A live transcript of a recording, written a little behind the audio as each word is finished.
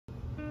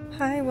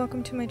Hi,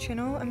 welcome to my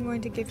channel. I'm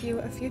going to give you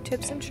a few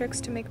tips and tricks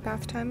to make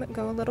bath time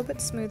go a little bit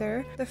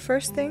smoother. The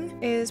first thing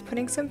is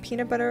putting some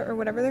peanut butter or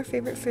whatever their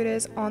favorite food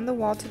is on the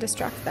wall to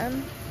distract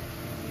them.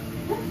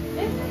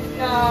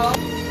 No.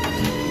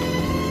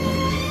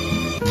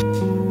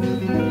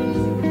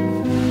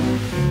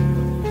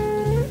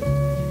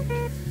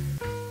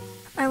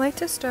 I like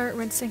to start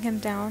rinsing him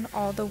down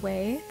all the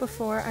way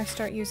before I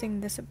start using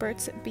this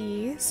Burt's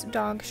Bees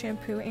dog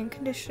shampoo and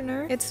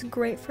conditioner. It's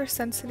great for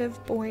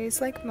sensitive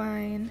boys like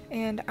mine,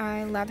 and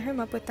I lather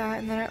him up with that,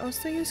 and then I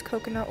also use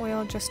coconut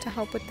oil just to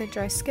help with the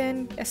dry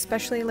skin.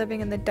 Especially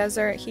living in the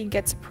desert, he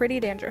gets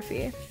pretty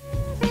dandruffy.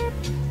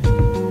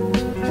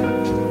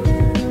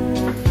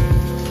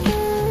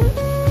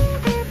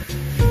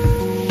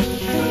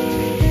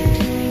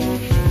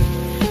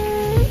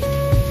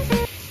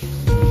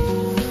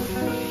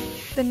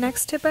 The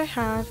next tip I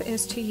have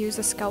is to use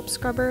a scalp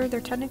scrubber.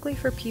 They're technically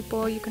for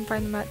people. You can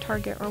find them at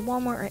Target or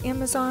Walmart or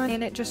Amazon,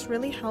 and it just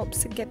really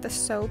helps get the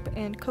soap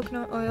and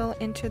coconut oil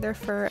into their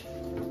fur.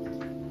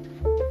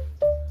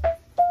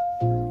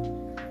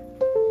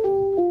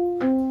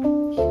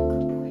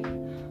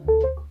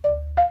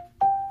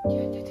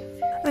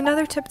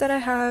 Another tip that I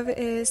have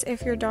is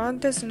if your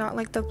dog does not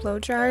like the blow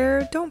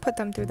dryer, don't put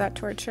them through that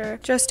torture.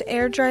 Just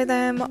air dry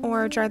them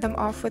or dry them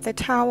off with a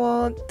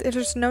towel.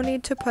 There's no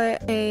need to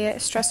put a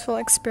stressful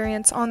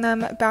experience on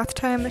them. Bath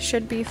time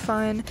should be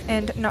fun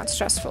and not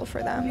stressful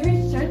for them.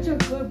 You're such a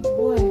good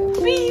boy.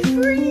 Be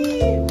free!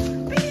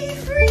 Be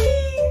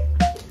free!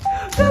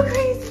 Go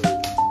crazy!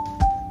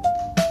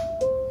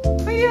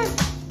 Oh yeah!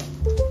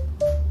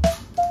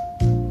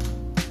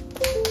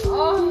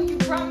 Oh, you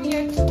brought me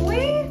a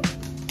toy?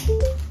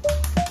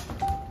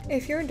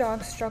 If your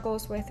dog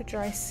struggles with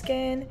dry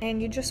skin and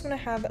you just want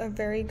to have a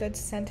very good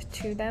scent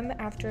to them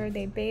after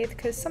they bathe,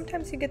 because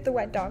sometimes you get the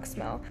wet dog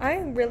smell, I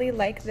really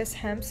like this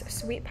Hemp's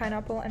Sweet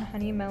Pineapple and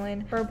Honey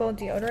Melon Herbal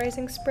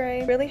Deodorizing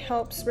Spray. It really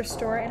helps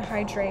restore and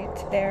hydrate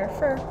their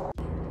fur.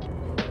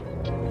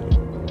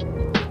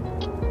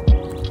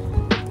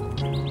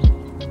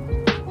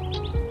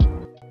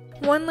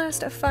 One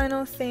last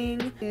final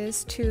thing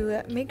is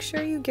to make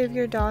sure you give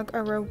your dog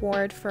a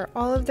reward for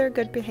all of their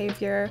good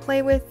behavior.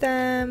 Play with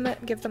them,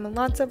 give them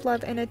lots of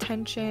love and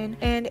attention,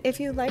 and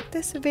if you like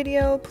this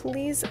video,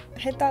 please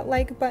hit that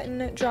like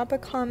button, drop a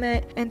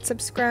comment, and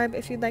subscribe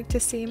if you'd like to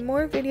see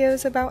more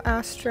videos about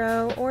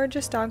Astro or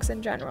just dogs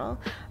in general.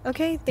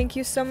 Okay, thank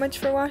you so much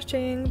for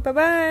watching. Bye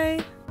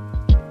bye!